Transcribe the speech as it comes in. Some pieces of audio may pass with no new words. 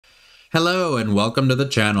Hello and welcome to the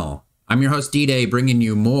channel. I'm your host D-Day, bringing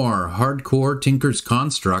you more hardcore Tinker's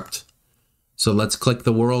Construct. So let's click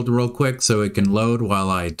the world real quick so it can load while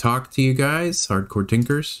I talk to you guys, hardcore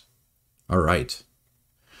Tinkers. Alright.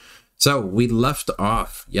 So we left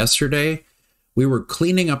off yesterday. We were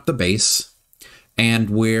cleaning up the base and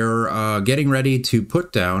we're getting ready to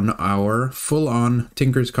put down our full-on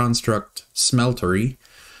Tinker's Construct Smeltery,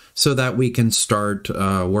 so that we can start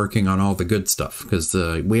working on all the good stuff, because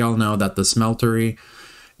we all know that the Smeltery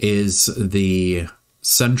is the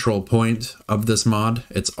central point of this mod.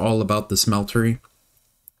 It's all about the Smeltery.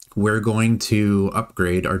 We're going to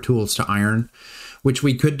upgrade our tools to iron, which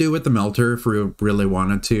we could do with the melter if we really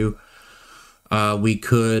wanted to. We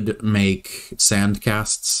could make sand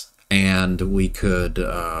casts, and we could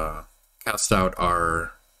cast out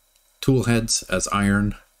our tool heads as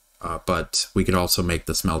iron. But we could also make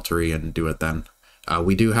the Smeltery and do it then.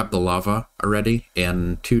 We do have the lava already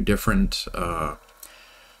in two different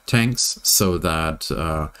tanks, so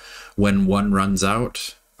that when one runs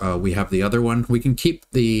out, we have the other one. We can keep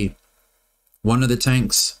one of the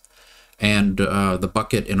tanks and the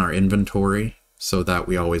bucket in our inventory, so that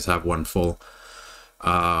we always have one full.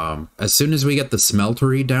 As soon as we get the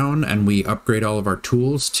Smeltery down and we upgrade all of our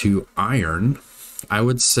tools to iron, I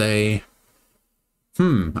would say...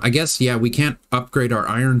 I guess, yeah, we can't upgrade our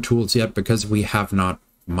iron tools yet because we have not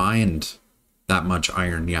mined that much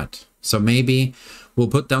iron yet. So maybe we'll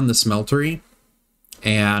put down the Smeltery,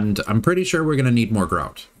 and I'm pretty sure we're going to need more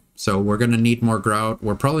grout. So we're going to need more grout.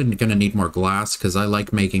 We're probably going to need more glass, because I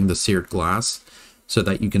like making the seared glass so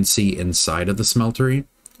that you can see inside of the Smeltery.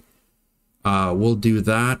 We'll do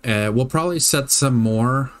that. We'll probably set some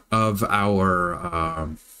more of our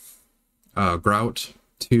grout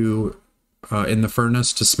to... in the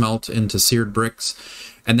furnace to smelt into seared bricks,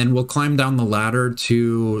 and then we'll climb down the ladder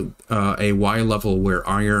to a Y level where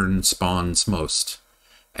iron spawns most,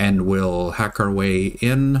 and we'll hack our way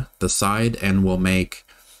in the side, and we'll make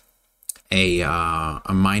a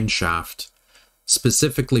mine shaft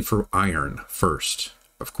specifically for iron first.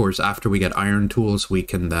 Of course, after we get iron tools, we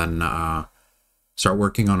can then start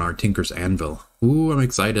working on our Tinker's Anvil. Ooh, I'm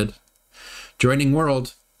excited. Joining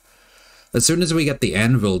world. As soon as we get the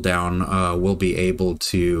anvil down, we'll be able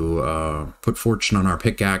to put fortune on our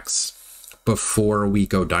pickaxe before we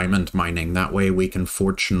go diamond mining. That way we can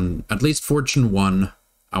at least fortune 1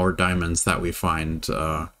 our diamonds that we find,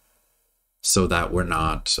 so that we're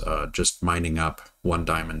not just mining up 1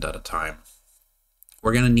 diamond at a time.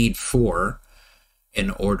 We're going to need 4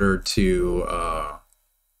 in order to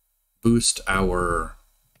boost our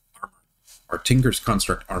armor, our Tinker's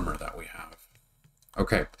Construct armor that we have.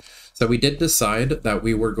 Okay. So we did decide that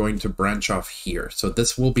we were going to branch off here. So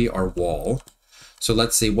this will be our wall. So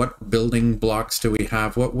let's see, what building blocks do we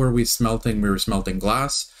have? What were we smelting? We were smelting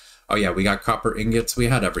glass. Oh yeah, we got copper ingots. We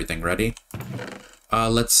had everything ready.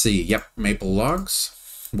 Let's see. Yep, maple logs.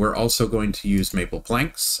 We're also going to use maple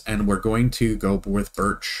planks, and we're going to go with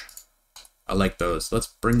birch. I like those. Let's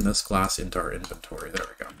bring this glass into our inventory. There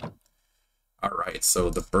we go. All right, so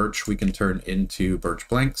the birch we can turn into birch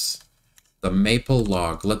planks. The maple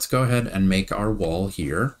log, let's go ahead and make our wall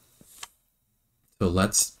here. So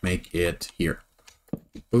let's make it here.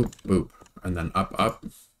 Boop, boop, and then up, up.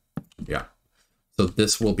 Yeah. So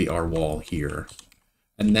this will be our wall here.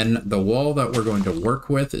 And then the wall that we're going to work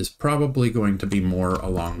with is probably going to be more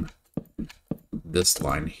along this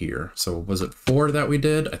line here. So was it 4 that we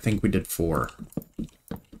did? I think we did 4.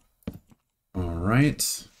 All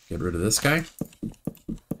right, get rid of this guy.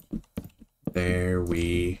 There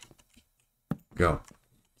we go.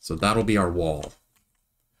 So that'll be our wall.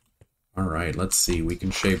 All right, let's see. We can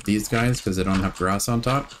shave these guys because they don't have grass on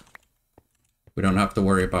top. We don't have to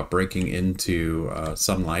worry about breaking into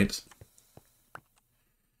sunlight.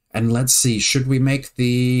 And let's see, should we make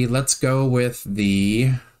let's go with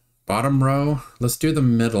the bottom row. Let's do the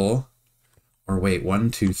middle. Or wait, 1,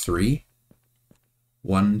 2, 3.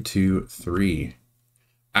 1, 2, 3.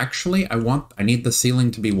 Actually, I need the ceiling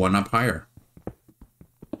to be 1 up higher.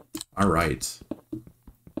 All right.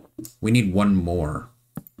 We need 1 more.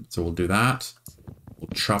 So we'll do that. We'll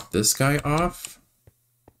chop this guy off.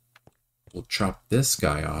 We'll chop this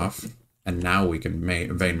guy off. And now we can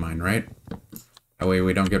vein mine, right? That way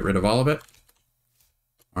we don't get rid of all of it.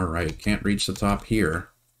 All right, can't reach the top here.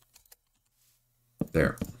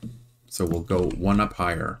 There. So we'll go 1 up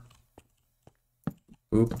higher.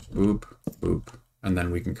 Boop, boop, boop. And then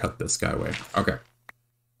we can cut this guy away. Okay.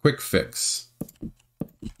 Quick fix.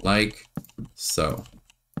 Like so.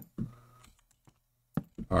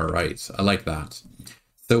 All right, I like that.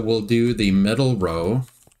 So we'll do the middle row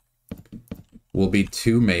will be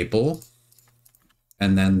 2 maple,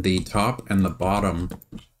 And then the top and the bottom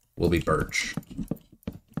will be birch.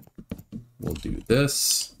 We'll do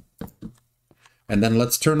this. And then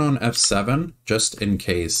let's turn on F7 just in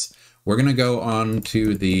case. We're going to go on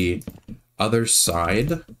to the other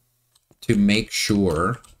side to make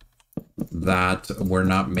sure that we're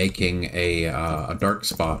not making a dark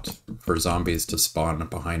spot for zombies to spawn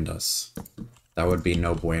behind us. That would be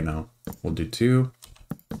no bueno. We'll do 2.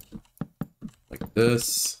 Like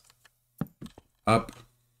this. Up.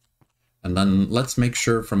 And then let's make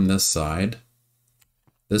sure from this side,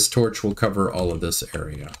 this torch will cover all of this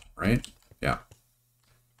area, right? Yeah.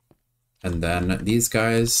 And then these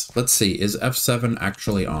guys, let's see, is F7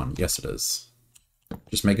 actually on? Yes, it is.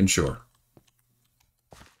 Just making sure.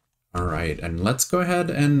 All right, and let's go ahead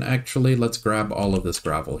and actually let's grab all of this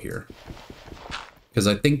gravel here. Because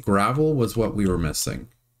I think gravel was what we were missing.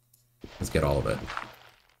 Let's get all of it.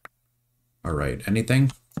 All right,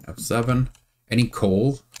 anything? F7. Any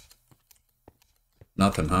coal?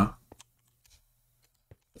 Nothing, huh?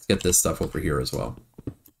 Let's get this stuff over here as well.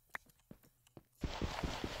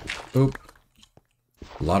 Oop.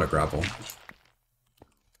 A lot of gravel.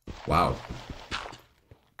 Wow.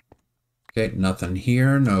 Okay, nothing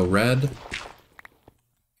here, no red.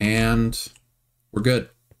 And we're good.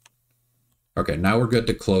 Okay, now we're good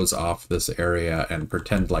to close off this area and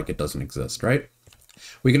pretend like it doesn't exist, right?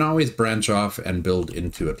 We can always branch off and build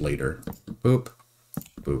into it later. Boop,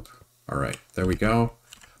 boop. All right, there we go.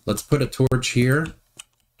 Let's put a torch here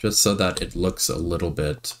just so that it looks a little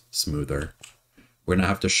bit smoother. We're gonna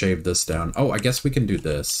have to shave this down. Oh, I guess we can do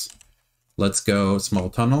this. Let's go small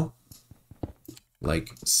tunnel.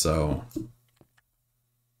 Like so.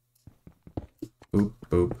 Boop,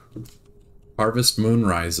 boop. Harvest Moon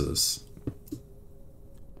Rises.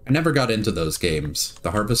 I never got into those games,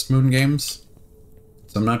 the Harvest Moon games,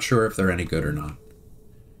 so I'm not sure if they're any good or not.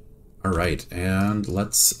 All right, and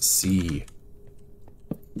let's see.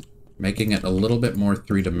 Making it a little bit more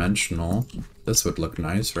three-dimensional. This would look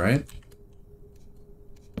nice, right?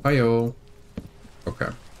 Hi-yo. Okay.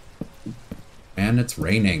 And it's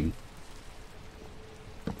raining.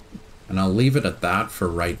 And I'll leave it at that for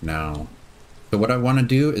right now. So what I want to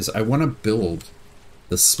do is I want to build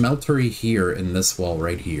the smeltery here in this wall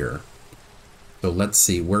right here. So let's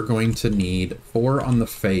see, we're going to need 4 on the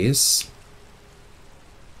face.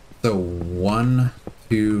 So 1,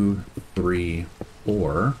 2, 3,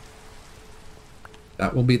 4.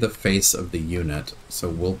 That will be the face of the unit. So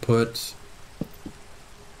we'll put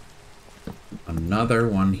another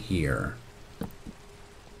one here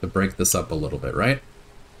to break this up a little bit, right?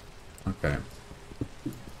 Okay.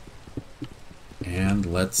 And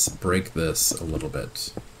let's break this a little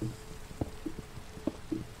bit.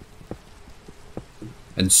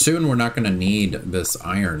 And soon we're not going to need this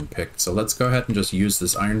iron pick, so let's go ahead and just use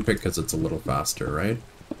this iron pick because it's a little faster, right?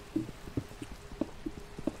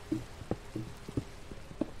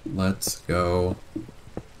 Let's go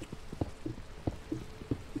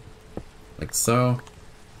like so.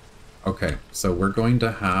 Okay, so we're going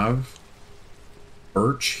to have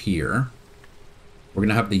birch here. We're going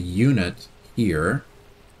to have the unit here.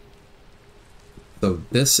 So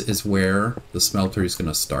this is where the smelter is going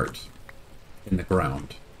to start, in the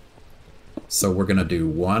ground. So we're going to do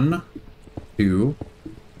 1, 2,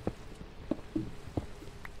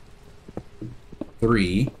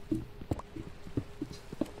 3,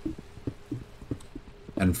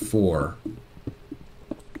 and 4.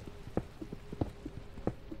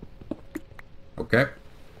 Okay.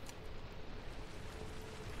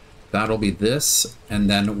 That'll be this, and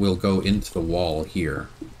then we'll go into the wall here.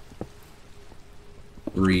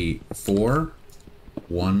 3, 4.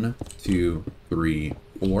 1, 2, 3,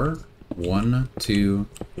 4. 1, 2,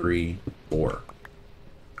 3, 4.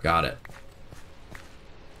 Got it.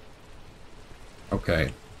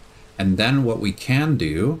 Okay. And then what we can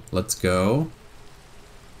do, let's go.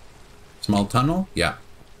 Small tunnel? Yeah.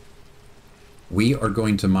 We are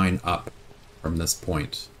going to mine up from this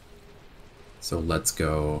point. So let's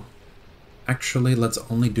go. Actually, let's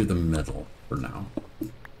only do the middle for now.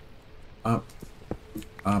 Up,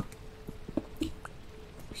 up,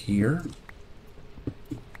 here.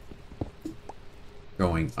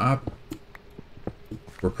 Going up.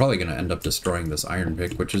 We're probably going to end up destroying this iron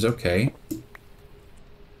pick, which is okay.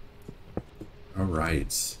 All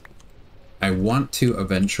right. I want to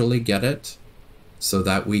eventually get it so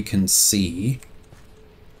that we can see.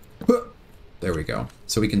 There we go.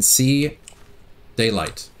 So we can see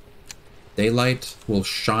daylight. Daylight will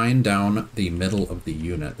shine down the middle of the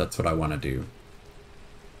unit. That's what I want to do.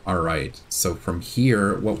 All right. So from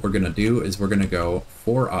here, what we're going to do is we're going to go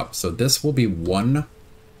 4 up. So this will be 1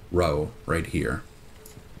 row right here.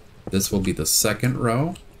 This will be the second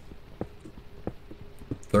row,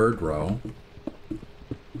 third row,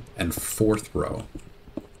 and fourth row.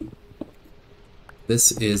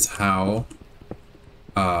 This is how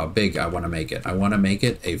big I want to make it. I want to make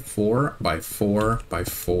it a 4 by 4 by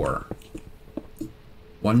 4.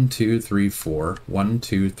 1, 2, 3, 4. 1,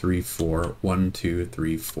 2, 3, 4. 1, 2,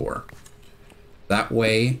 3, 4. That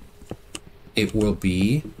way, it will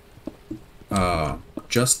be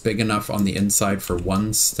just big enough on the inside for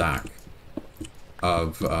one stack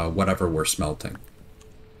of whatever we're smelting.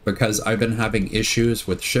 Because I've been having issues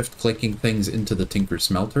with shift-clicking things into the Tinker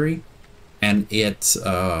Smeltery, and it's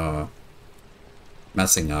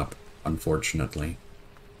messing up, unfortunately.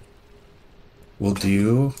 We'll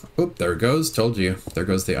do... Oop, there it goes. Told you. There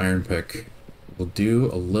goes the iron pick. We'll do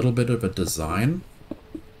a little bit of a design.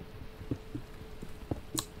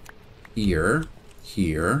 Here.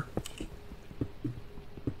 Here.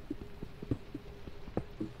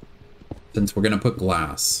 Since we're going to put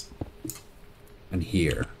glass. And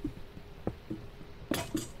here.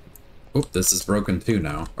 Oop, this is broken too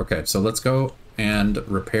now. Okay, so let's go and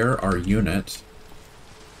repair our unit.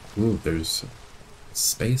 Ooh, there's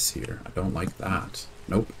space here. I don't like that.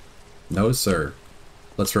 Nope. No, sir.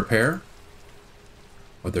 Let's repair.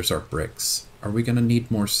 Oh, there's our bricks. Are we going to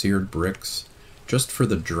need more seared bricks? Just for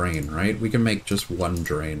the drain, right? We can make just one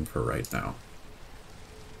drain for right now.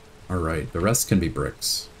 Alright, the rest can be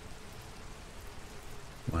bricks.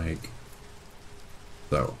 Like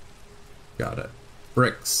so. Got it.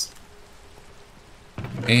 Bricks.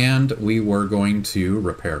 And we were going to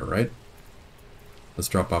repair, right? Let's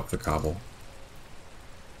drop off the cobble.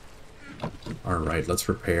 Alright, let's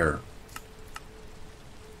repair.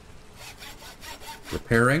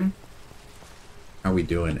 Repairing. How we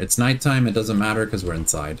doing? It's nighttime, it doesn't matter because we're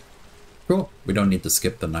inside. Cool. We don't need to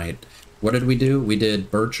skip the night. What did we do? We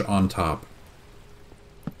did birch on top.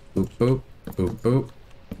 Boop, boop, boop, boop.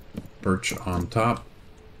 Birch on top.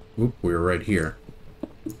 Oop, we were right here.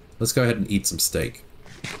 Let's go ahead and eat some steak.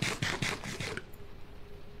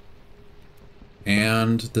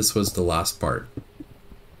 And this was the last part.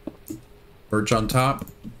 Birch on top.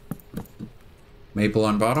 Maple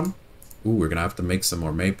on bottom. Ooh, we're gonna have to make some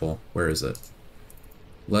more maple. Where is it?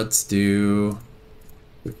 Let's do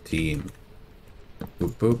 15.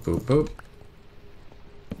 Boop, boop, boop, boop.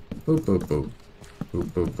 Boop, boop, boop. Boop,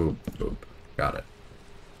 boop, boop, boop. Got it.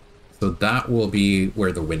 So that will be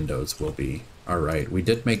where the windows will be. Alright, we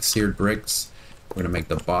did make seared bricks. We're gonna make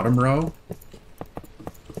the bottom row.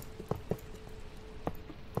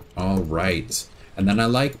 Alright. And then I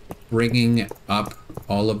like bringing up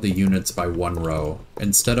all of the units by one row.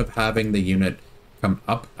 Instead of having the unit come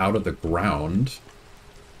up out of the ground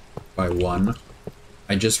by one,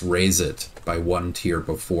 I just raise it by one tier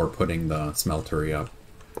before putting the smeltery up.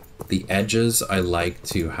 The edges I like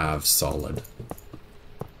to have solid,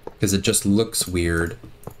 because it just looks weird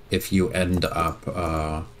if you end up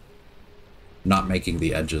not making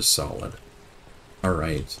the edges solid.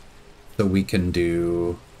 Alright, so we can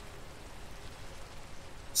do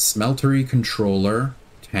smeltery controller,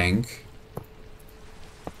 tank.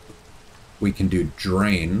 We can do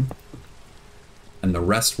drain, and the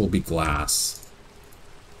rest will be glass.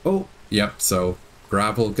 Oh, yep, so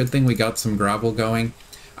gravel. Good thing we got some gravel going.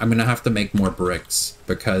 I'm gonna have to make more bricks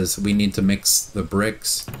because we need to mix the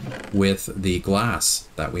bricks with the glass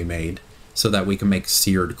that we made so that we can make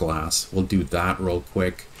seared glass. We'll do that real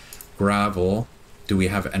quick. Gravel. Do we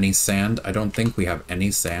have any sand? I don't think we have any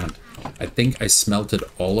sand. I think I smelted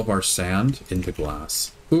all of our sand into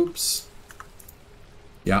glass. Oops.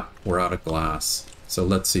 Yeah, we're out of glass. So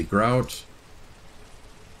let's see, grout.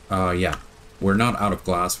 Yeah, we're not out of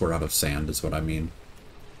glass, we're out of sand is what I mean.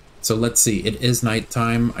 So let's see, it is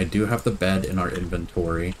nighttime. I do have the bed in our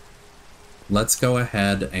inventory. Let's go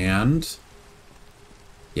ahead and...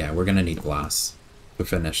 yeah, we're gonna need glass to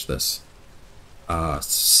finish this.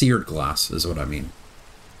 Seared glass is what I mean.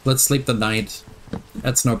 Let's sleep the night.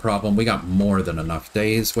 That's no problem. We got more than enough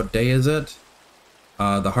days. What day is it?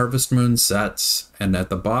 The harvest moon sets, and at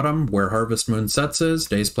the bottom where harvest moon sets is,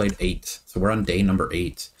 days played 8. So we're on day number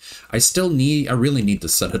 8. I really need to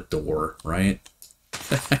set a door, right?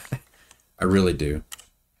 I really do.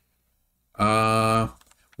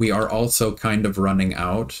 We are also kind of running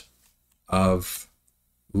out of...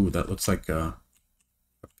 ooh, that looks like a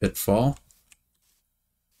pitfall.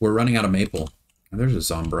 We're running out of maple. Oh, there's a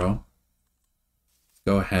Zombro.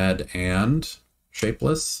 Go ahead and...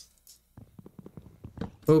 shapeless.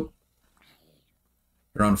 Boop.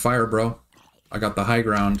 You're on fire, bro. I got the high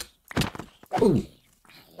ground. Ooh.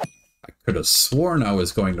 I could have sworn I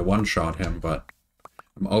was going to one-shot him, but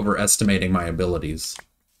I'm overestimating my abilities.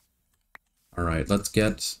 Alright, let's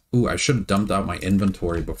get... Ooh, I should have dumped out my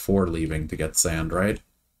inventory before leaving to get sand, right?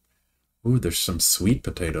 Ooh, there's some sweet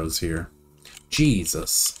potatoes here.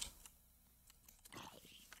 Jesus.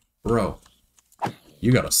 Bro.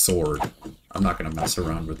 You got a sword. I'm not gonna mess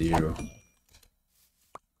around with you.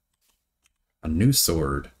 A new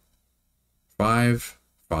sword. 5,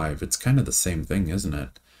 5. It's kind of the same thing, isn't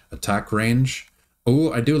it? Attack range.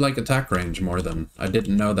 Oh, I do like attack range more than... I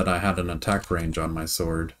didn't know that I had an attack range on my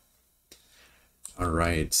sword.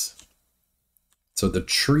 Alright. So the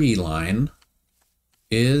tree line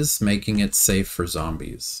is making it safe for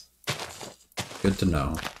zombies. Good to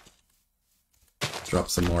know. Drop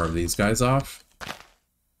some more of these guys off.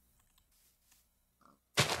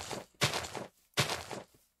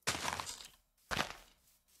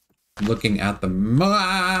 Looking at the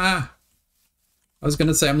I was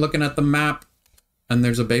gonna say I'm looking at the map and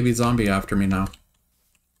there's a baby zombie after me now.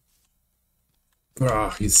 Oh,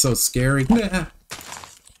 he's so scary.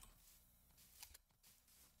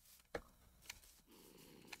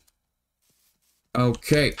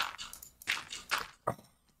 Okay.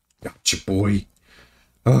 Gotcha, boy.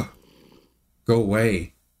 Oh, go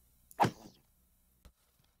away.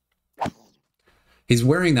 He's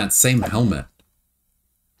wearing that same helmet.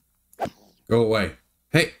 Go away.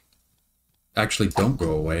 Hey! Actually, don't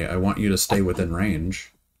go away. I want you to stay within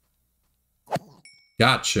range.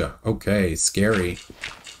 Gotcha. Okay, scary.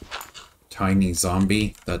 Tiny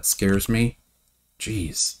zombie. That scares me.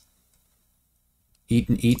 Jeez.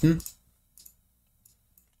 Eaten?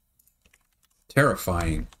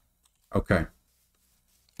 Terrifying. Okay.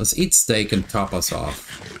 Let's eat steak and top us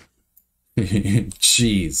off.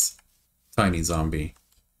 Jeez. Tiny zombie.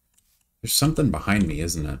 There's something behind me,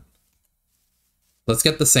 isn't it? Let's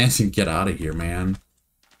get the sand and get out of here, man.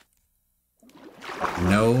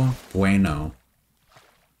 No bueno.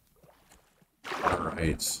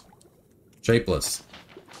 Alright. Shapeless.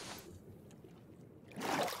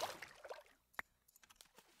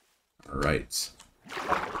 Alright.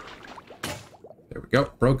 There we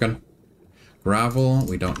go. Broken. Gravel.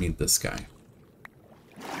 We don't need this guy.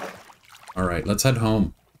 Alright, let's head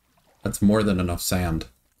home. That's more than enough sand.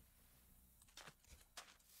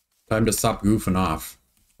 Time to stop goofing off.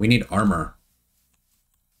 We need armor.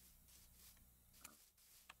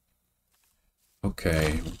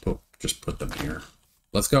 Okay, just put them here.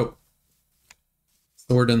 Let's go.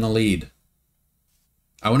 Sword in the lead.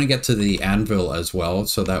 I want to get to the anvil as well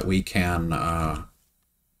so that we can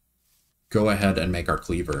go ahead and make our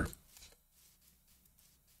cleaver.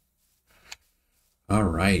 All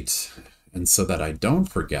right. And so that I don't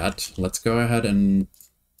forget, let's go ahead and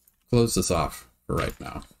close this off for right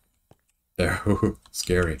now. There,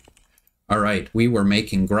 scary. All right, we were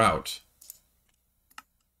making grout.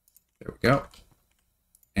 There we go.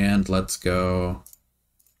 And let's go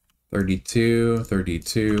 32,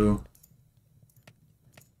 32,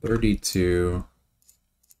 32,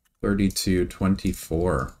 32,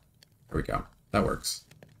 24. There we go. That works.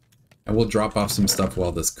 And we'll drop off some stuff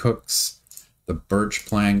while this cooks. The birch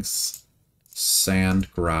planks, sand,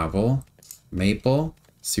 gravel, maple,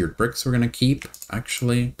 seared bricks we're going to keep.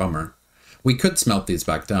 Actually, bummer. We could smelt these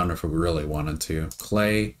back down if we really wanted to.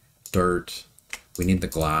 Clay, dirt, we need the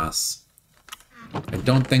glass. I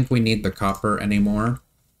don't think we need the copper anymore.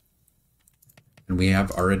 And we have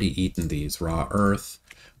already eaten these. Raw earth.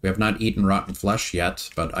 We have not eaten rotten flesh yet,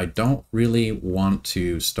 but I don't really want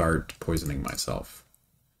to start poisoning myself.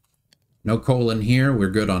 No coal in here. We're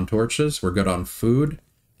good on torches. We're good on food.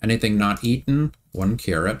 Anything not eaten, 1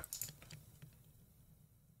 carrot.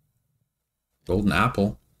 Golden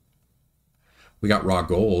apple. We got raw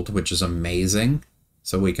gold, which is amazing.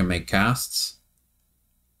 So we can make casts.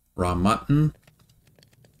 Raw mutton.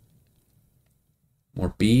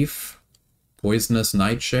 More beef. Poisonous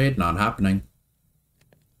nightshade, not happening.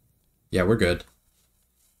 Yeah, we're good.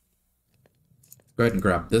 Go ahead and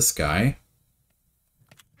grab this guy.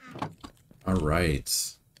 All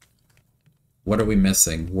right. What are we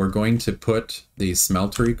missing? We're going to put the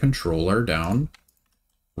Smeltery controller down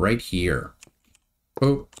right here.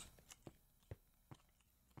 Boop.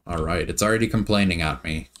 All right, it's already complaining at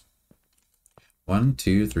me. 1,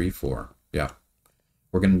 2, 3, 4. Yeah.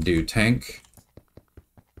 We're going to do tank.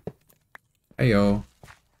 Heyo.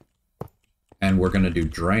 And we're going to do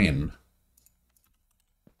drain.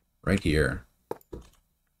 Right here.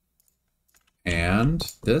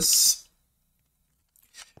 And this.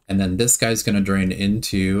 And then this guy's going to drain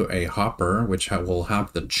into a hopper, which will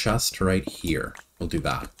have the chest right here. We'll do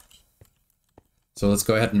that. So let's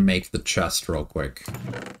go ahead and make the chest real quick.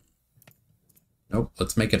 Nope,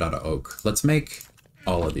 let's make it out of oak. Let's make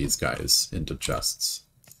all of these guys into chests,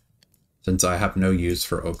 since I have no use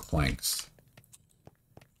for oak planks.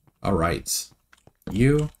 All right.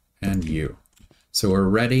 You and you. So we're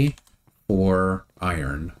ready for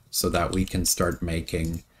iron so that we can start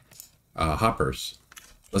making hoppers.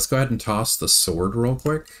 Let's go ahead and toss the sword real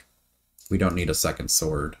quick. We don't need a second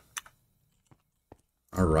sword.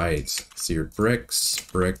 All right. Seared bricks,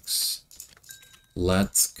 bricks.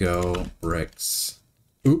 Let's go bricks.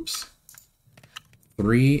 Oops.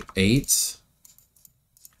 3, 8.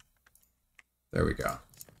 There we go.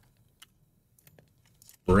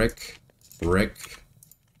 Brick, brick,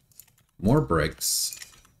 more bricks.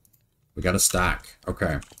 We got a stack.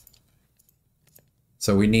 Okay.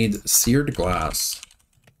 So we need seared glass.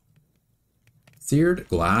 Seared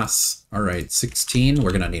glass. All right, 16.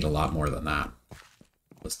 We're going to need a lot more than that.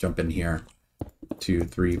 Let's jump in here. 2,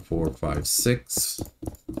 3, 4, 5, 6.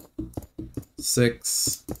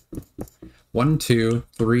 6. 1, 2,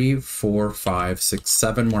 3, 4, 5, 6,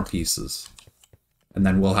 7 more pieces. And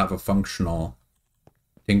then we'll have a functional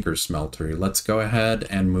Tinker Smeltery. Let's go ahead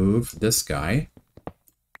and move this guy.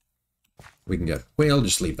 We can get... We'll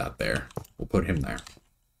just leave that there. We'll put him there.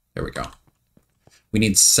 There we go. We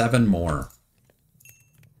need 7 more.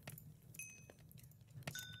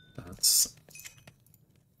 That's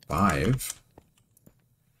 5.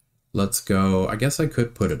 Let's go... I guess I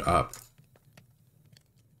could put it up.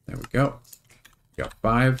 There we go. We got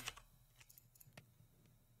 5.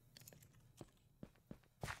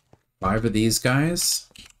 5 of these guys.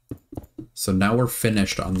 So now we're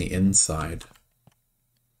finished on the inside.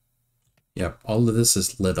 Yep, all of this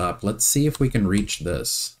is lit up. Let's see if we can reach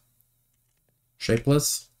this.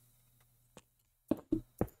 Shapeless.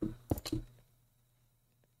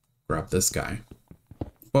 Grab this guy.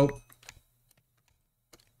 Whoa.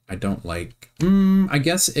 I don't like... I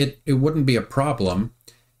guess it wouldn't be a problem.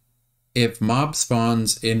 If mob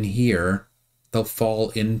spawns in here, they'll fall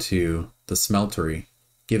into the smeltery,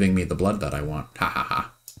 giving me the blood that I want. Ha ha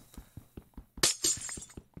ha.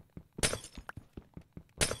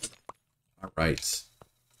 All right. So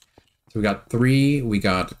we got 3. We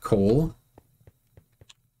got coal.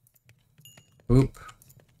 Boop.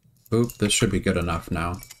 Boop. This should be good enough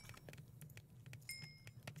now.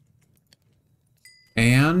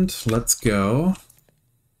 And let's go.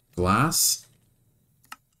 Glass.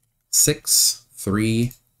 6,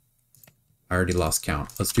 3. I already lost count.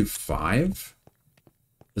 Let's do 5.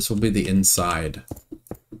 This will be the inside.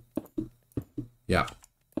 Yeah.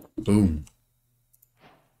 Boom.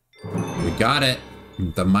 We got it.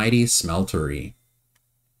 The mighty smeltery.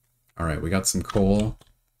 All right, we got some coal.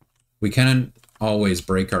 We can always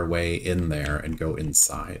break our way in there and go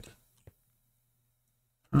inside.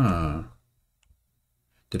 Huh.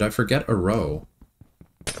 Did I forget a row?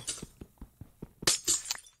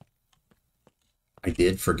 I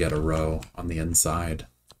did forget a row on the inside.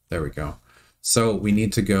 There we go. So we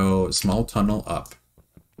need to go small tunnel up.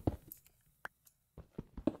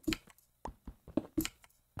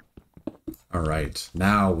 All right,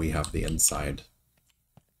 now we have the inside.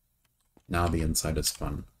 Now the inside is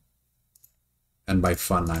fun. And by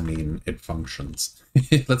fun, I mean it functions.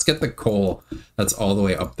 Let's get the coal that's all the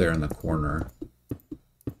way up there in the corner.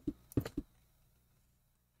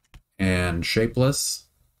 And shapeless.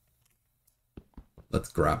 Let's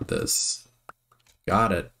grab this.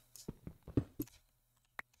 Got it.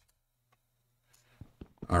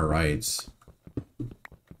 All right.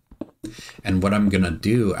 And what I'm going to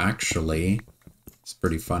do, actually, it's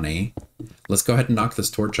pretty funny. Let's go ahead and knock this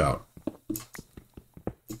torch out.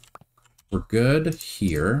 We're good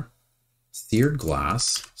here. Seared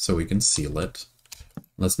glass, so we can seal it.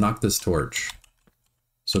 Let's knock this torch.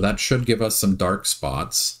 So that should give us some dark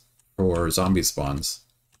spots for zombie spawns.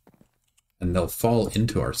 And they'll fall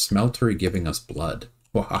into our smeltery, giving us blood.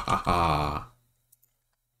 Wahaha!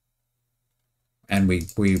 And we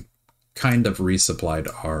kind of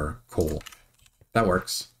resupplied our coal. That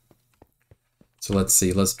works. So let's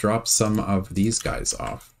see. Let's drop some of these guys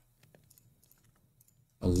off.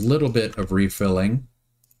 A little bit of refilling.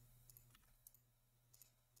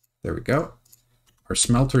 There we go. Our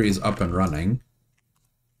smeltery is up and running.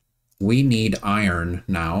 We need iron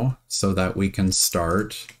now so that we can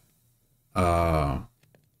start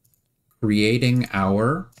creating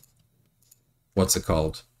our, what's it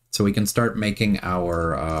called? So we can start making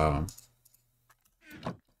our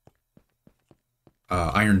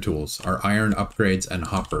iron tools, our iron upgrades and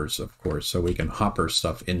hoppers, of course, so we can hopper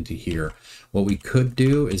stuff into here. What we could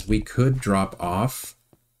do is we could drop off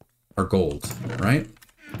our gold, right?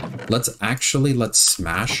 Let's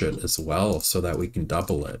smash it as well so that we can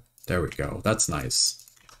double it. There we go. That's nice.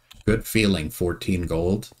 Good feeling, 14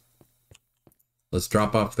 gold. Let's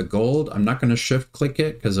drop off the gold. I'm not going to shift click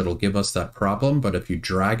it because it'll give us that problem, but if you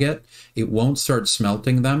drag it, it won't start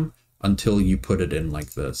smelting them until you put it in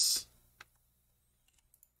like this.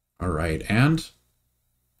 All right, and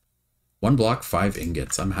 1 block, 5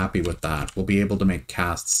 ingots. I'm happy with that. We'll be able to make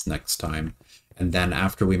casts next time. And then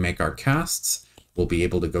after we make our casts, we'll be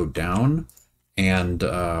able to go down and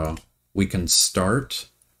we can start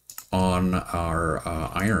on our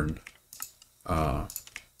iron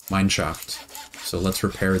mine shaft. So let's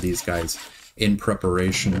repair these guys in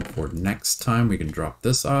preparation for next time. We can drop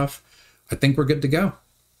this off. I think we're good to go.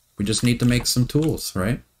 We just need to make some tools,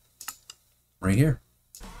 right? Right here.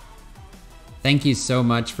 Thank you so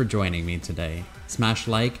much for joining me today. Smash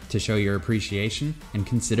like to show your appreciation and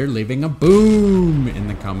consider leaving a boom in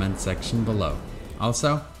the comments section below.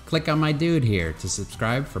 Also, click on my dude here to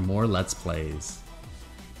subscribe for more Let's Plays.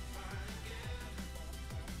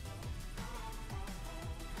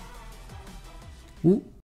 Ooh.